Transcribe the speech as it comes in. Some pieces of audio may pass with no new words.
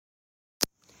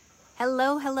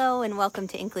Hello, and welcome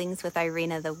to Inklings with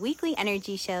Irina, the weekly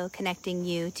energy show connecting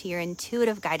you to your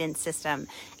intuitive guidance system.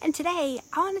 And today,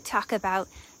 I want to talk about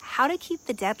how to keep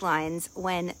the deadlines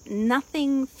when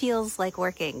nothing feels like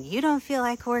working. You don't feel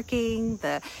like working.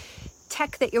 The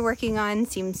tech that you're working on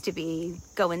seems to be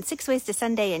going 6 ways to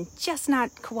Sunday and just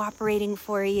not cooperating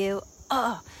for you.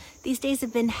 These days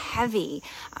have been heavy.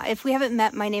 If we haven't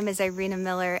met, my name is Irina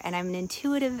Miller, and I'm an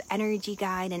intuitive energy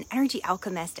guide and energy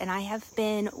alchemist, and I have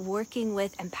been working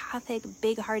with empathic,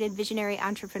 big-hearted, visionary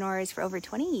entrepreneurs for over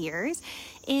 20 years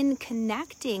in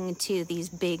connecting to these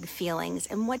big feelings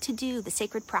and what to do, the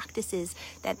sacred practices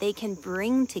that they can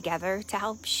bring together to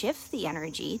help shift the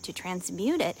energy, to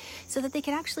transmute it, so that they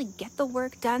can actually get the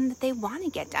work done that they want to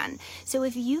get done. So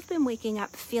if you've been waking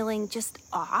up feeling just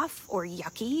off or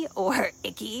yucky or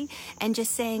icky, and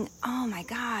just saying, oh my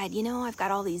God, I've got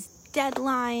all these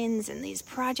deadlines and these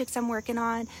projects I'm working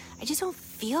on. I just don't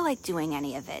feel like doing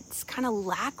any of it. It's kind of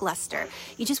lackluster.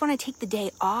 You just want to take the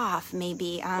day off,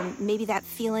 maybe that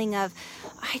feeling of,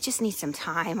 I just need some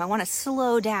time. I want to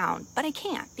slow down, but I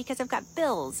can't because I've got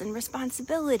bills and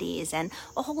responsibilities and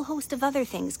a whole host of other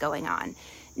things going on.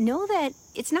 Know that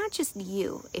it's not just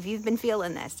you, if you've been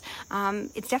feeling this.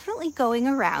 It's definitely going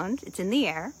around. It's in the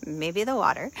air, maybe the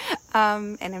water.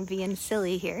 And I'm being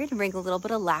silly here to bring a little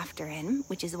bit of laughter in,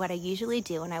 which is what I usually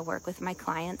do when I work with my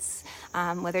clients,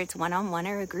 whether it's one-on-one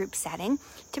or a group setting,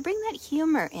 to bring that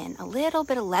humor in, a little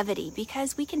bit of levity,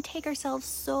 because we can take ourselves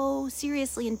so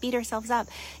seriously and beat ourselves up.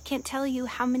 Can't tell you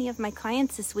how many of my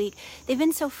clients this week, they've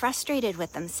been so frustrated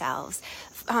with themselves.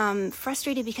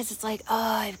 Frustrated because it's like,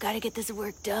 I've got to get this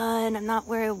work done. I'm not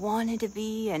where I wanted to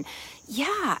be. And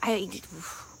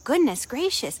goodness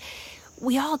gracious,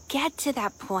 we all get to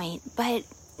that point. But,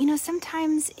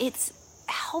 sometimes it's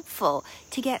helpful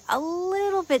to get a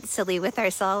little bit silly with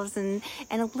ourselves and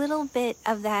a little bit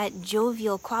of that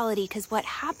jovial quality, because what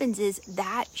happens is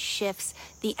that shifts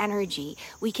the energy.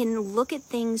 We can look at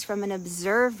things from an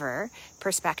observer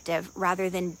perspective rather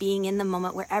than being in the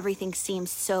moment where everything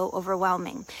seems so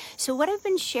overwhelming. So what I've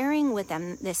been sharing with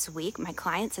them this week, my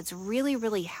clients, that's really,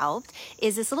 really helped,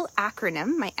 is this little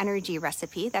acronym, my energy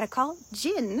recipe, that I call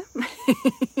GIN.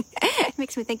 It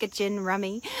makes me think of gin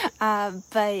rummy.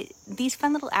 But these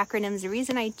fun little acronyms, the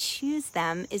reason I choose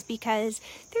them is because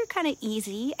they're kind of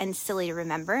easy and silly to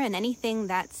remember, and anything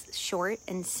that's short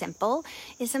and simple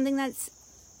is something that's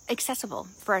accessible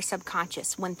for our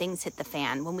subconscious when things hit the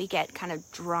fan, when we get kind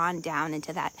of drawn down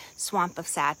into that swamp of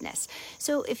sadness.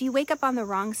 So if you wake up on the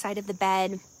wrong side of the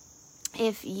bed,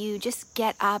 if you just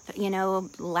get up,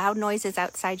 loud noises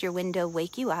outside your window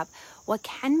wake you up, what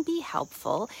can be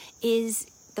helpful is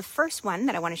the first one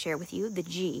that I want to share with you, the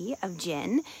G of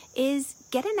GIN, is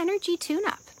get an energy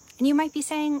tune-up. And you might be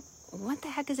saying, what the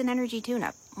heck is an energy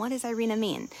tune-up? What does Irina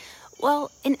mean? Well,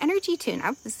 an energy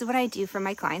tune-up, this is what I do for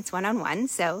my clients one-on-one,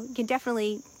 so you can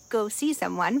definitely go see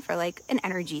someone for like an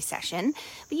energy session,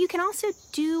 but you can also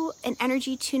do an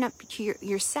energy tune-up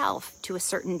yourself to a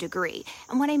certain degree.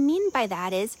 And what I mean by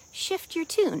that is shift your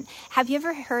tune. Have you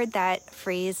ever heard that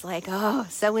phrase like,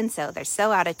 so-and-so, they're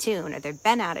so out of tune, or they've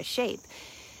been out of shape?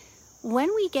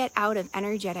 When we get out of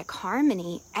energetic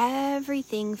harmony,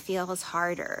 everything feels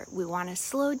harder. We want to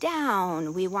slow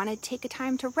down. We want to take a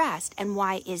time to rest. And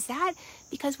why is that?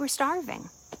 Because we're starving.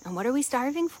 And what are we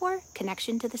starving for?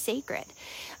 Connection to the sacred.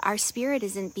 Our spirit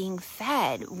isn't being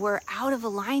fed. We're out of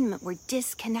alignment. We're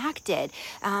disconnected.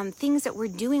 Things that we're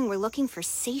doing, we're looking for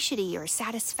satiety or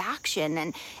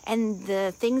satisfaction. And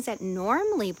the things that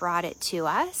normally brought it to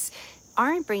us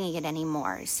aren't bringing it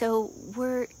anymore. So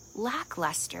we're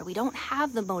lackluster. We don't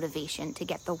have the motivation to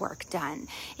get the work done.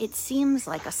 It seems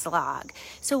like a slog.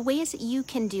 So ways that you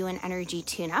can do an energy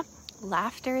tune-up.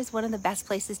 Laughter is one of the best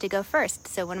places to go first.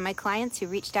 So one of my clients who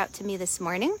reached out to me this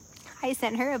morning, I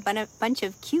sent her a bunch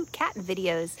of cute cat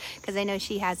videos because I know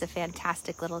she has a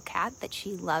fantastic little cat that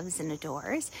she loves and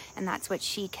adores, and that's what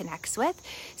she connects with.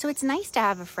 So it's nice to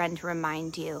have a friend to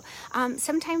remind you.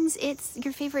 Sometimes it's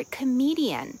your favorite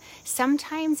comedian.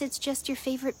 Sometimes it's just your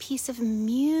favorite piece of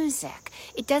music.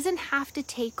 It doesn't have to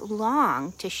take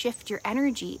long to shift your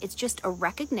energy. It's just a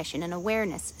recognition and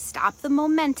awareness. Stop the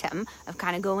momentum of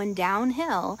kind of going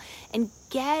downhill and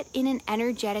get in an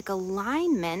energetic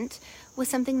alignment with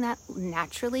something that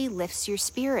naturally lifts your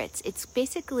spirits. It's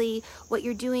basically what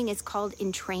you're doing is called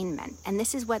entrainment. And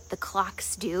this is what the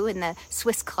clocks do in the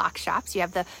Swiss clock shops. You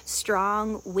have the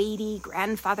strong, weighty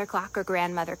grandfather clock or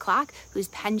grandmother clock whose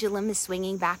pendulum is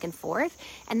swinging back and forth.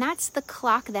 And that's the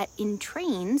clock that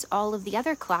entrains all of the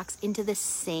other clocks into the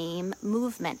same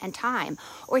movement and time.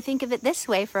 Or think of it this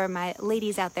way for my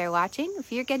ladies out there watching.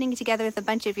 If you're getting together with a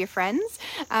bunch of your friends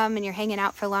and you're hanging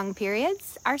out for long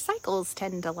periods, our cycles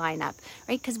tend to line up,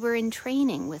 right? Because we're in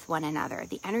training with one another.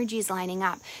 The energy is lining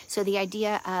up. So the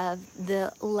idea of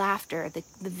the laughter, the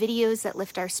videos that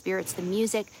lift our spirits, the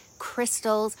music,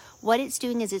 crystals, what it's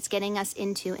doing is it's getting us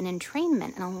into an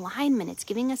entrainment, an alignment. It's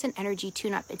giving us an energy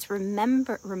tune-up. It's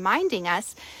reminding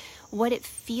us what it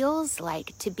feels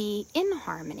like to be in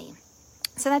harmony.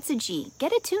 So that's a G.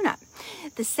 Get a tune-up.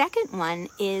 The second one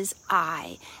is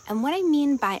I. And what I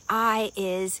mean by I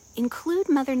is include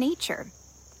Mother Nature.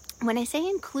 When I say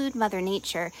include Mother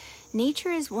Nature, nature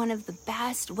is one of the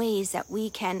best ways that we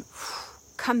can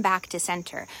come back to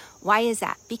center. Why is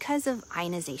that? Because of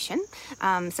ionization,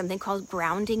 something called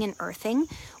grounding and earthing.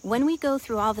 When we go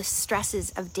through all the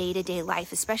stresses of day-to-day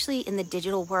life, especially in the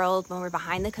digital world, when we're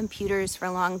behind the computers for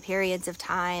long periods of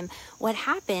time, what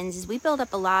happens is we build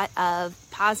up a lot of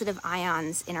positive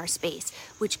ions in our space,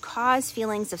 which cause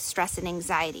feelings of stress and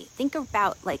anxiety. Think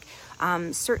about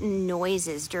certain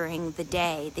noises during the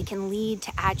day. They can lead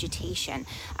to agitation.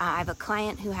 I have a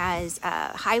client who has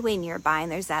a highway nearby,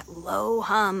 and there's that low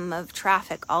hum of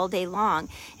traffic all day long,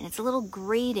 and it's a little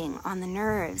grating on the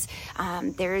nerves.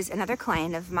 There's another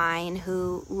client of mine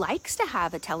who likes to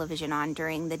have a television on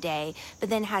during the day, but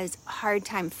then has a hard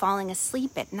time falling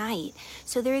asleep at night.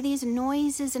 So there are these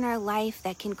noises in our life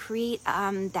that can create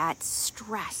that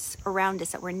stress around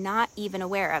us that we're not even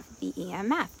aware of. The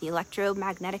EMF, the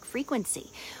electromagnetic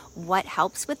frequency. What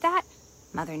helps with that?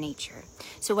 Mother Nature.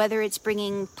 So whether it's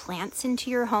bringing plants into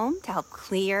your home to help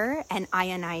clear and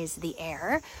ionize the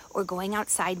air, or going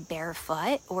outside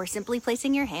barefoot, or simply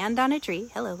placing your hand on a tree.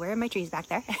 Hello, where are my trees back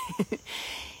there?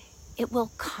 It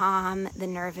will calm the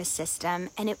nervous system,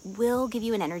 and it will give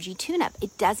you an energy tune-up.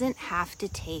 It doesn't have to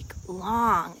take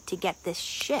long to get this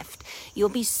shift. You'll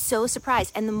be so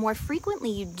surprised. And the more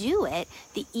frequently you do it,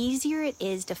 the easier it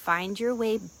is to find your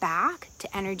way back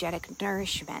to energetic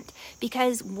nourishment.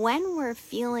 Because when we're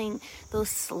feeling those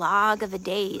slog of a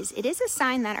days, it is a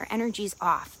sign that our energy's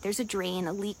off. There's a drain,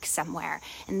 a leak somewhere.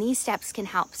 And these steps can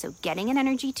help. So getting an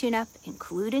energy tune-up,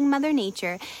 including Mother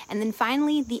Nature, and then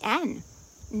finally the N.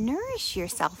 Nourish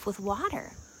yourself with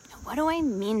water. Now, what do I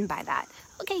mean by that?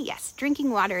 Okay, yes,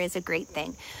 drinking water is a great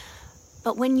thing.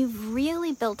 But when you've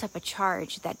really built up a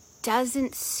charge that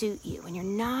doesn't suit you and you're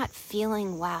not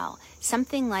feeling well,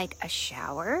 something like a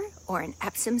shower or an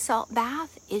Epsom salt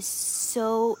bath is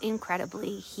so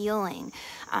incredibly healing.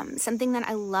 Something that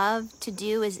I love to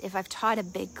do is if I've taught a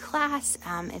big class,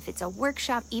 if it's a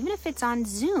workshop, even if it's on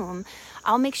Zoom,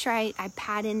 I'll make sure I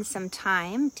pad in some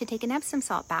time to take an Epsom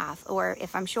salt bath, or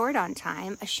if I'm short on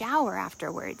time, a shower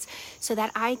afterwards, so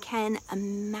that I can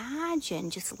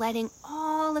imagine just letting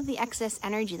all of the excess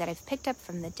energy that I've picked up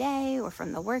from the day or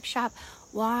from the workshop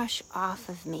wash off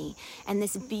of me, and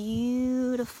this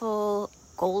beautiful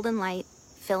golden light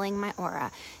filling my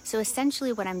aura. So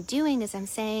essentially what I'm doing is I'm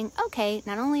saying, okay,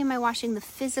 not only am I washing the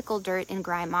physical dirt and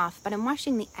grime off, but I'm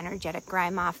washing the energetic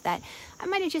grime off that I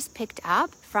might have just picked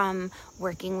up from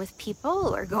working with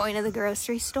people or going to the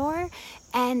grocery store.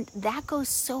 And that goes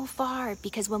so far,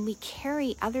 because when we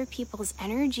carry other people's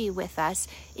energy with us,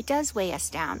 it does weigh us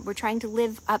down. We're trying to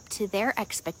live up to their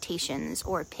expectations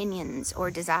or opinions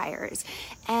or desires,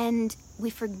 and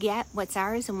we forget what's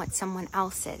ours and what someone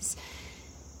else's.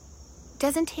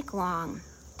 Doesn't take long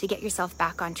to get yourself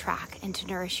back on track and to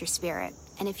nourish your spirit.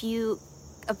 And if you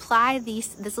apply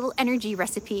this little energy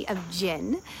recipe of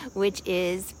Jin, which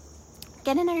is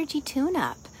get an energy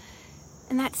tune-up,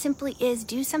 and that simply is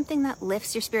do something that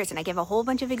lifts your spirits. And I give a whole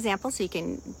bunch of examples so you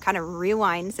can kind of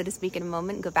rewind, so to speak, in a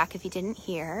moment and go back if you didn't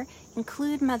hear.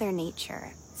 Include Mother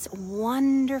Nature. It's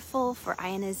wonderful for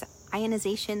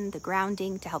ionization, the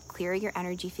grounding, to help clear your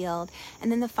energy field. And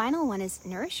then the final one is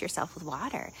nourish yourself with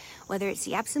water. Whether it's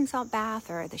the Epsom salt bath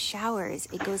or the showers,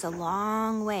 it goes a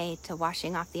long way to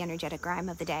washing off the energetic grime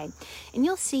of the day. And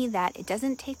you'll see that it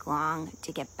doesn't take long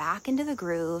to get back into the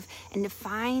groove and to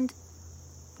find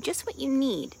just what you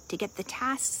need to get the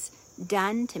tasks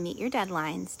done, to meet your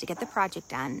deadlines, to get the project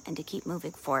done, and to keep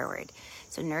moving forward.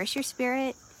 So nourish your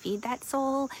spirit, feed that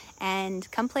soul, and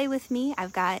come play with me.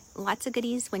 I've got lots of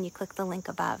goodies when you click the link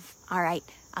above. All right,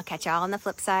 I'll catch y'all on the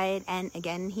flip side, and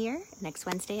again here next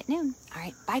Wednesday at noon. All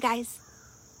right, bye guys.